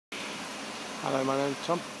Hello, my name's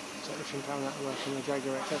Tom, technician coming out and working the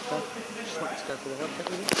Jaguar XF. Just wanted to go for the Healthcheck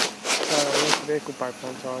with it. So here's the vehicle, both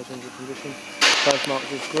front tyres in good condition. Both marked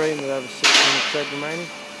as green with over 6 minutes tread remaining.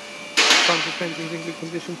 Front suspension's in good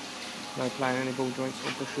condition. No playing any ball joints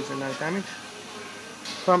or bushes and no damage.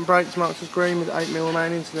 Front brakes marked as green with 8mm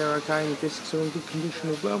remaining, so they're okay, and the discs are in good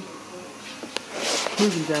condition as well.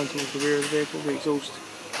 Moving down towards the rear of the vehicle, the exhaust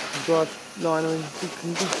and drive line are in good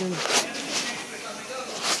condition.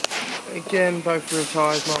 Again, both rear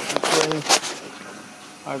tyres marked as green,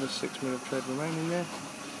 over 6mm of tread remaining there.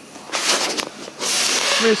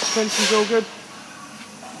 Rear suspension's all good,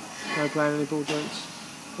 no playing any ball joints,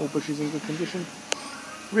 all bushes in good condition.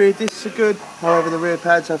 Rear discs are good, however the rear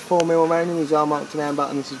pads have 4mm remaining. These are marked to amber,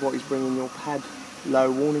 and this is what is bringing your pad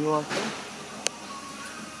low warning light on.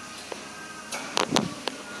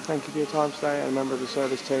 Thank you for your time today, and a member of the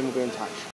service team will be in touch.